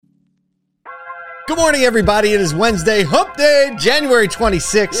Good morning, everybody. It is Wednesday, Hump Day, January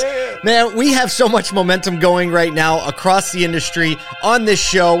 26th. Yeah. Man, we have so much momentum going right now across the industry on this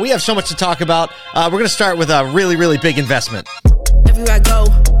show. We have so much to talk about. We're going to start with a really, really big investment. Everywhere I go,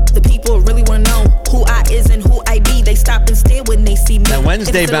 the people really want to know who I is and who I be. They stop and stare when they see me. That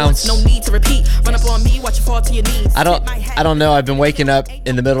Wednesday bounce. No need to repeat. Run up on me, watch you fall to your knees. I don't know. I've been waking up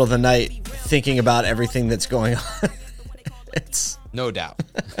in the middle of the night thinking about everything that's going on. It's no doubt.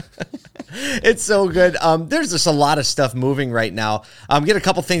 It's so good. There's just a lot of stuff moving right now. Get a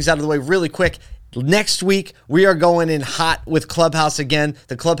couple things out of the way really quick. Next week, we are going in hot with Clubhouse again.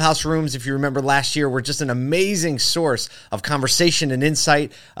 The Clubhouse rooms, if you remember last year, were just an amazing source of conversation and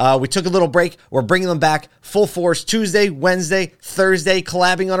insight. We took a little break. We're bringing them back full force Tuesday, Wednesday, Thursday,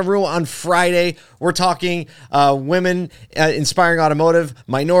 collabing on a room on Friday. We're talking women inspiring automotive,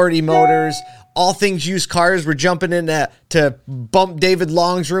 minority motors, all things used cars. We're jumping in to bump David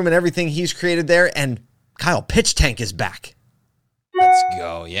Long's room and everything he's created there. And Kyle, Pitch Tank is back. Let's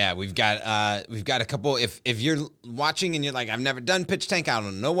go. Yeah, we've got a couple. If you're watching and you're like, I've never done Pitch Tank, I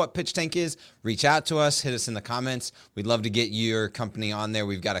don't know what Pitch Tank is, reach out to us, hit us in the comments. We'd love to get your company on there.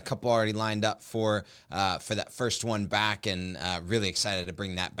 We've got a couple already lined up for that first one back, and really excited to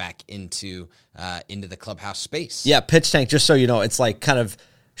bring that back into the Clubhouse space. Yeah, Pitch Tank, just so you know, it's like kind of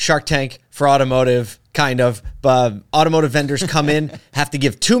Shark Tank for automotive, kind of. Automotive vendors come in, have to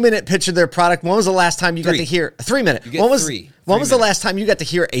give 2-minute pitch of their product. When was the last time you got to hear 3-minute? When was the last time you got to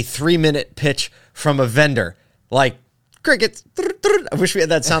hear a 3-minute pitch from a vendor? Like crickets. I wish we had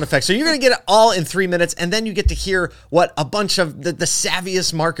that sound effect. So you're going to get it all in 3 minutes, and then you get to hear what a bunch of the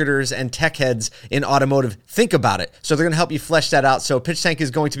savviest marketers and tech heads in automotive think about it. So they're going to help you flesh that out. So Pitch Tank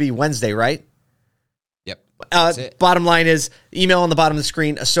is going to be Wednesday, right? Bottom line is email on the bottom of the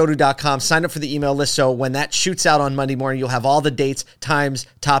screen, asodu.com. Sign up for the email list so when that shoots out on Monday morning, you'll have all the dates, times,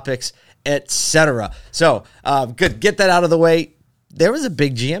 topics, etc. So good. Get that out of the way. There was a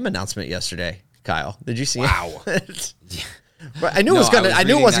big GM announcement yesterday, Kyle. Did you see Wow. it? I knew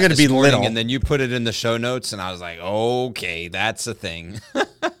it wasn't going to be little. And then you put it in the show notes, and I was like, okay, that's a thing.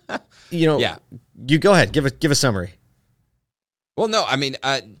 Yeah. You go ahead. Give a summary. Well, no, I mean,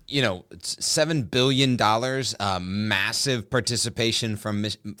 it's $7 billion, massive participation from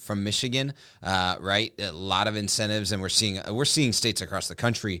Michigan, right? A lot of incentives, and we're seeing states across the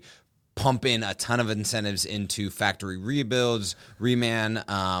country pump in a ton of incentives into factory rebuilds, reman.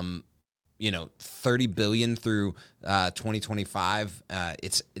 $30 billion through 2025.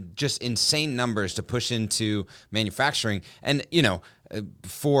 It's just insane numbers to push into manufacturing, and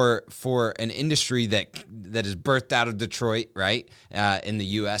for an industry that is birthed out of Detroit, right, in the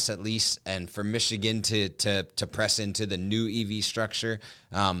U.S. at least, and for Michigan to press into the new EV structure,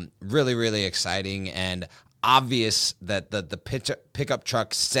 really, really exciting, and obvious that the pickup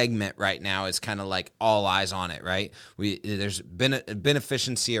truck segment right now is kind of like all eyes on it, right? There's been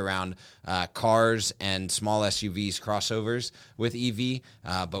efficiency around cars and small SUVs crossovers with EV,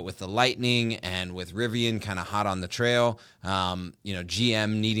 but with the Lightning and with Rivian kind of hot on the trail,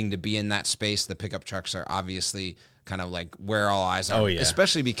 GM needing to be in that space, the pickup trucks are obviously kind of like where all eyes are,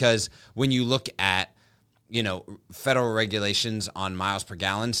 especially because when you look at federal regulations on miles per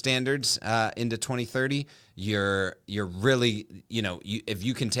gallon standards into 2030, you're really, if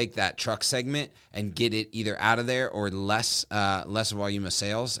you can take that truck segment and get it either out of there or less volume of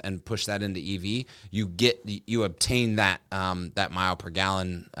sales and push that into EV, you obtain that mile per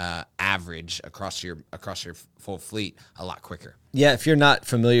gallon average across your full fleet a lot quicker. Yeah, if you're not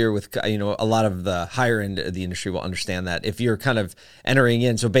familiar with, a lot of the higher end of the industry will understand that. If you're kind of entering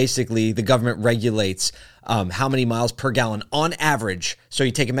in, so basically the government regulates how many miles per gallon on average. So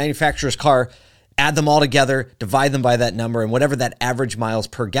you take a manufacturer's car, add them all together, divide them by that number, and whatever that average miles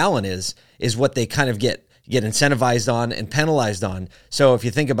per gallon is what they kind of get incentivized on and penalized on. So if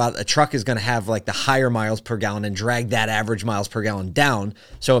you think about a truck is going to have like the higher miles per gallon and drag that average miles per gallon down.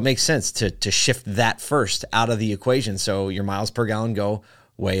 So it makes sense to shift that first out of the equation. So your miles per gallon go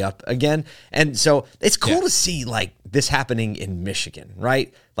way up again. And so it's cool to see like this happening in Michigan,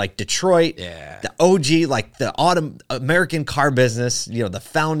 right? Like Detroit, the OG, like the American car business, the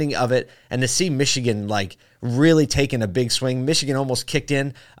founding of it, and to see Michigan like really taking a big swing. Michigan almost kicked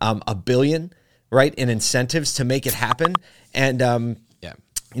in $1 billion, right, in incentives to make it happen. And,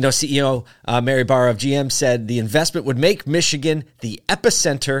 CEO Mary Barra of GM said the investment would make Michigan the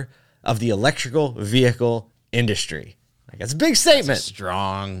epicenter of the electrical vehicle industry. Like, that's a big statement. That's a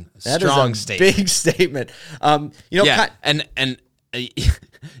strong statement. Big statement. Elon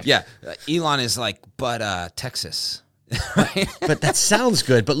is like, but Texas. But that sounds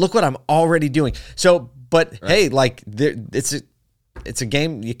good. But look what I'm already doing. So, but hey, like it's a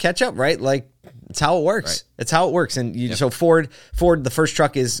game. You catch up, right? Like It's how it works. Right. It's how it works. And so Ford, the first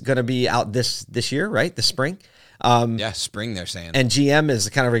truck is going to be out this year, right? This spring. Spring they're saying. And GM is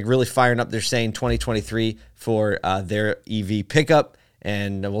kind of like really firing up. They're saying 2023 for their EV pickup.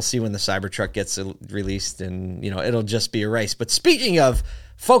 And we'll see when the Cybertruck gets released, and it'll just be a race. But speaking of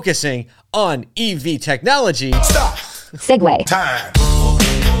focusing on EV technology, Stop. Segue. Time.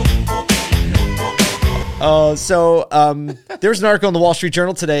 There's an article in the Wall Street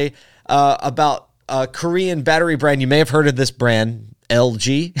Journal today about a Korean battery brand. You may have heard of this brand,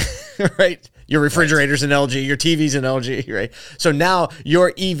 LG, right? Your refrigerator's an LG, your TV's an LG, right? So now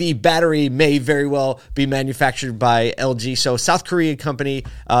your EV battery may very well be manufactured by LG. So South Korean company,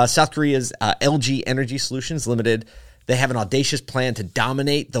 South Korea's LG Energy Solutions Limited, they have an audacious plan to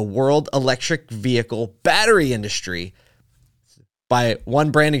dominate the world electric vehicle battery industry by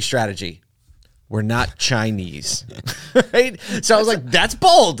one branding strategy. We're not Chinese, right? So I was like, that's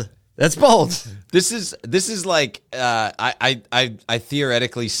bold. That's bold. This is like I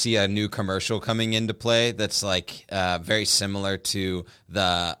theoretically see a new commercial coming into play that's like very similar to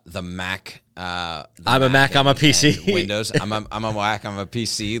the Mac. I'm a Mac, I'm a PC. and Windows. I'm a Mac, I'm a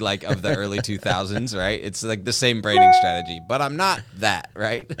PC, like of the early 2000s, right? It's like the same branding strategy, but I'm not that,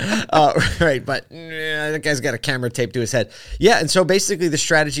 right? Right, but that guy's got a camera taped to his head. Yeah, and so basically the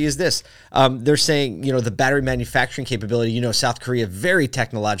strategy is this. They're saying, the battery manufacturing capability, South Korea, very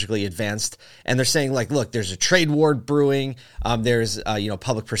technologically advanced, and they're saying, like, look, there's a trade war brewing, there's,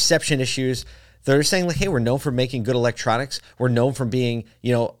 public perception issues. They're saying, like, hey, we're known for making good electronics. We're known for being,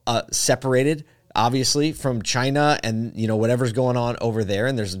 separated, obviously, from China and, whatever's going on over there.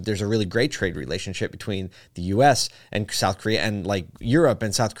 And there's a really great trade relationship between the U.S. and South Korea and, like, Europe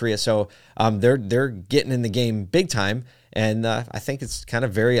and South Korea. So they're getting in the game big time. And I think it's kind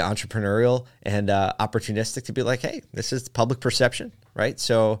of very entrepreneurial and opportunistic to be like, hey, this is public perception, right?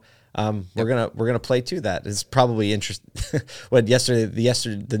 So we're gonna play to that. It's probably interesting. When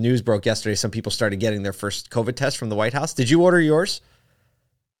the news broke yesterday, some people started getting their first COVID test from the White House. Did you order yours?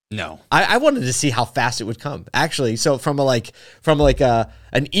 No. I wanted to see how fast it would come. Actually, so from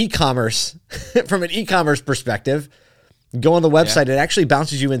an e-commerce from an e-commerce perspective, go on the website. It actually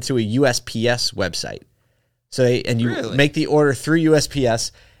bounces you into a USPS website. So you Really? make the order through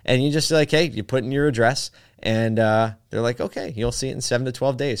USPS, and you just like, hey, you put in your address. And they're like, okay, you'll see it in 7 to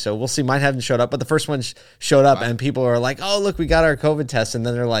 12 days. So we'll see. Mine haven't showed up, but the first one showed up, and people are like, oh, look, we got our COVID test. And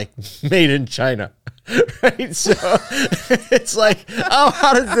then they're like, made in China. Right? So it's like, oh,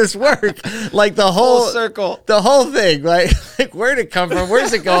 how does this work? Like the whole circle, the whole thing, like where'd it come from?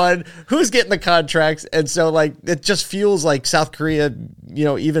 Where's it going? Who's getting the contracts? And so like, it just feels like South Korea,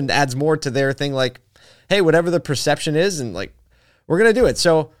 even adds more to their thing. Like, hey, whatever the perception is, and like, we're going to do it.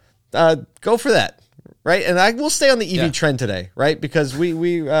 So go for that. Right, and I will stay on the EV trend today, right? Because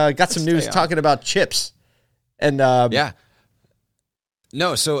we got some news talking about chips, and no.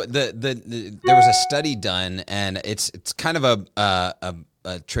 So there was a study done, and it's kind of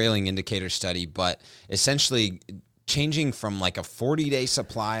a trailing indicator study, but essentially changing from like a 40-day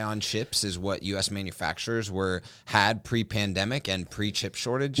supply on chips is what U.S. manufacturers had pre-pandemic and pre-chip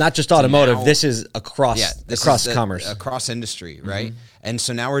shortage. Not just automotive. Now, this is across commerce, across industry, right? Mm-hmm. And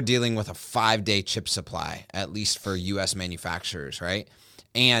so now we're dealing with a 5-day chip supply, at least for U.S. manufacturers, right?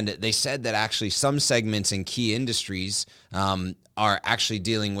 And they said that actually some segments in key industries are actually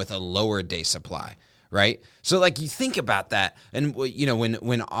dealing with a lower day supply. Right. So like you think about that, and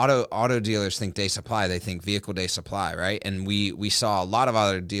when auto dealers think day supply, they think vehicle day supply. Right. And we saw a lot of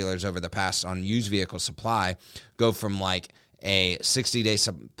other dealers over the past on used vehicle supply go from like a 60-day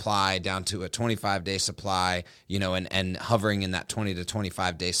supply down to a 25-day supply, and hovering in that 20 to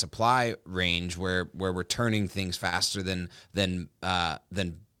 25-day supply range where we're turning things faster than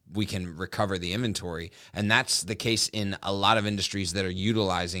we can recover the inventory. And that's the case in a lot of industries that are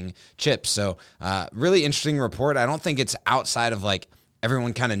utilizing chips. So really interesting report. I don't think it's outside of like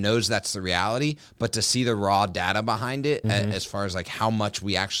everyone kind of knows that's the reality, but to see the raw data behind it, as far as like how much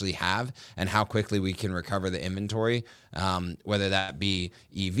we actually have and how quickly we can recover the inventory, whether that be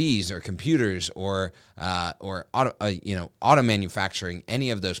EVs or computers or auto manufacturing,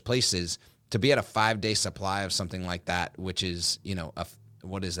 any of those places, to be at a 5-day supply of something like that, which is,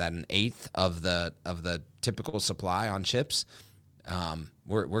 what is that, an eighth of the typical supply on chips?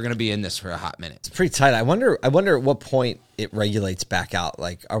 We're going to be in this for a hot minute. It's pretty tight. I wonder at what point it regulates back out.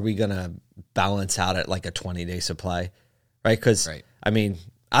 Like, are we going to balance out at like a 20-day supply? Right? Because, I mean,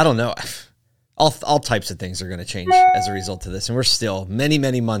 I don't know. All types of things are going to change as a result of this. And we're still many,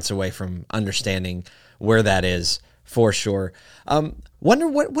 many months away from understanding where that is for sure. Wonder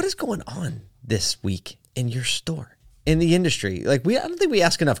what is going on this week in your store. in the industry. Like I don't think we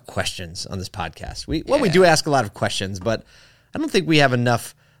ask enough questions on this podcast. We do ask a lot of questions, but I don't think we have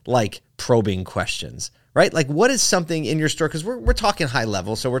enough like probing questions, right? Like what is something in your store? Because we're talking high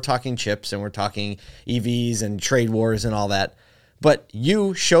level, so we're talking chips and we're talking EVs and trade wars and all that. But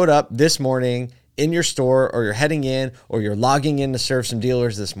you showed up this morning in your store, or you're heading in, or you're logging in to serve some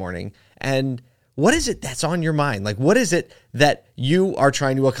dealers this morning, and what is it that's on your mind? Like, what is it that you are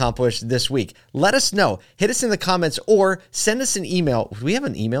trying to accomplish this week? Let us know. Hit us in the comments or send us an email. Do we have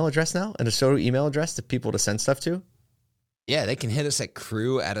an email address now? An ASOTU email address to people to send stuff to? Yeah, they can hit us at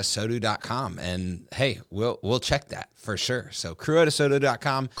crew@asotu.com. And hey, we'll check that for sure. So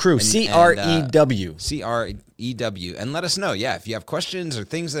crew@asotu.com. Crew, CREW. CREW. And let us know, if you have questions or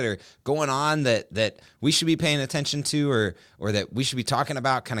things that are going on that we should be paying attention to or that we should be talking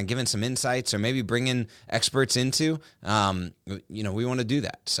about, kind of giving some insights or maybe bringing experts into, we want to do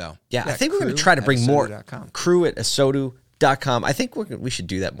that. So I think we're going to try to bring more. Crew@asotu.com. I think we should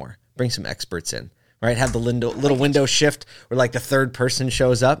do that more. Bring some experts in. Right, have the little window shift where like the third person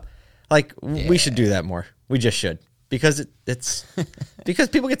shows up. Like we should do that more. We just should, because it's because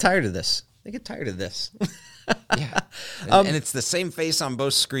people get tired of this. They get tired of this. And it's the same face on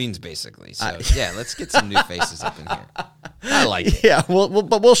both screens basically. So let's get some new faces up in here. I like it. Yeah,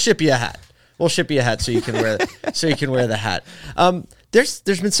 but we'll ship you a hat. We'll ship you a hat so you can wear the hat. There's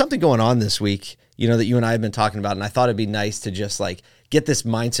been something going on this week, that you and I have been talking about, and I thought it'd be nice to just like get this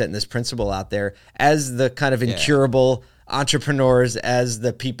mindset and this principle out there as the kind of incurable entrepreneurs, as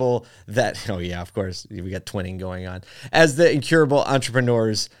the people that, of course, we got twinning going on, as the incurable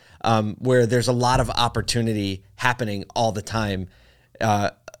entrepreneurs, where there's a lot of opportunity happening all the time.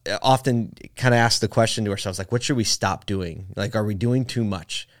 Often kind of ask the question to ourselves, like, what should we stop doing? Like, are we doing too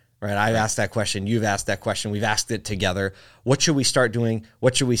much? Right? I've asked that question. You've asked that question. We've asked it together. What should we start doing?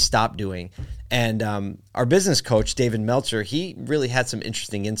 What should we stop doing? And our business coach, David Meltzer, he really had some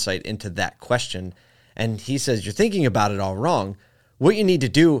interesting insight into that question. And he says, you're thinking about it all wrong. What you need to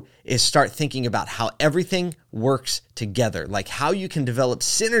do is start thinking about how everything works together, like how you can develop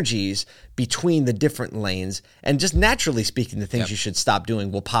synergies between the different lanes. And just naturally speaking, the things you should stop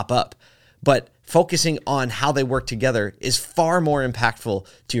doing will pop up. But focusing on how they work together is far more impactful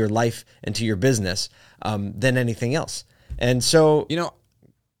to your life and to your business than anything else. And so,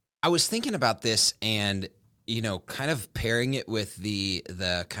 I was thinking about this and, kind of pairing it with the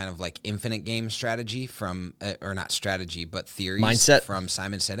kind of like infinite game strategy from, or not strategy, but theories mindset from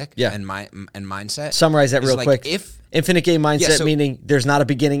Simon Sinek and mindset. Summarize that real quick. If infinite game mindset, meaning there's not a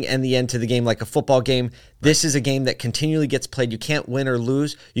beginning and the end to the game like a football game. Right. This is a game that continually gets played. You can't win or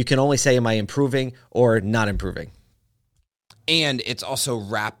lose. You can only say, am I improving or not improving? And it's also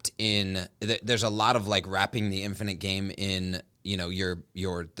wrapped in, there's a lot of like wrapping the infinite game in,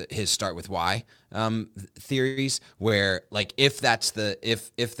 his start with why theories, where like if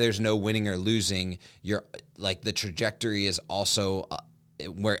there's no winning or losing, you're like the trajectory is also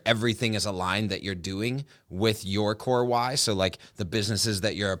where everything is aligned that you're doing with your core why. So like the businesses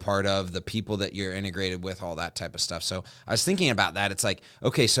that you're a part of, the people that you're integrated with, all that type of stuff. So I was thinking about that. It's like,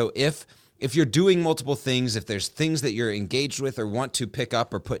 okay, so if you're doing multiple things, if there's things that you're engaged with or want to pick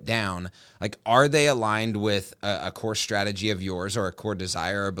up or put down, like, are they aligned with a core strategy of yours or a core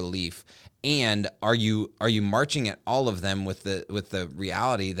desire or belief? And are you marching at all of them with the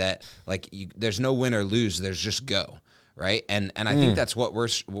reality that like there's no win or lose, there's just go. Right. And I think that's what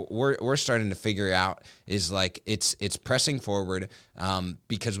we're starting to figure out is like it's pressing forward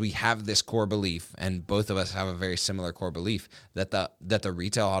because we have this core belief, and both of us have a very similar core belief that the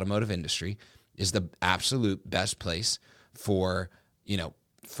retail automotive industry is the absolute best place for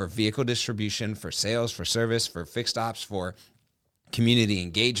vehicle distribution, for sales, for service, for fixed ops, for community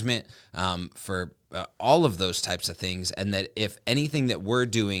engagement, for all of those types of things. And that if anything that we're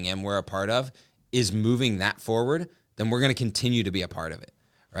doing and we're a part of is moving that forward, then we're going to continue to be a part of it,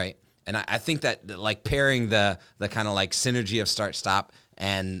 right? And I think that like pairing the kind of like synergy of start stop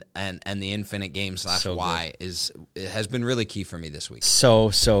and the infinite game / why has been really key for me this week. So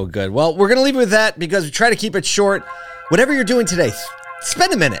good. Well, we're going to leave it with that because we try to keep it short. Whatever you're doing today,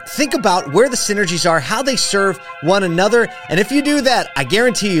 spend a minute. Think about where the synergies are, how they serve one another. And if you do that, I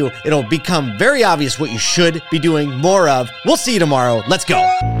guarantee you it'll become very obvious what you should be doing more of. We'll see you tomorrow. Let's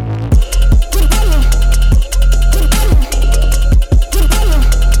go.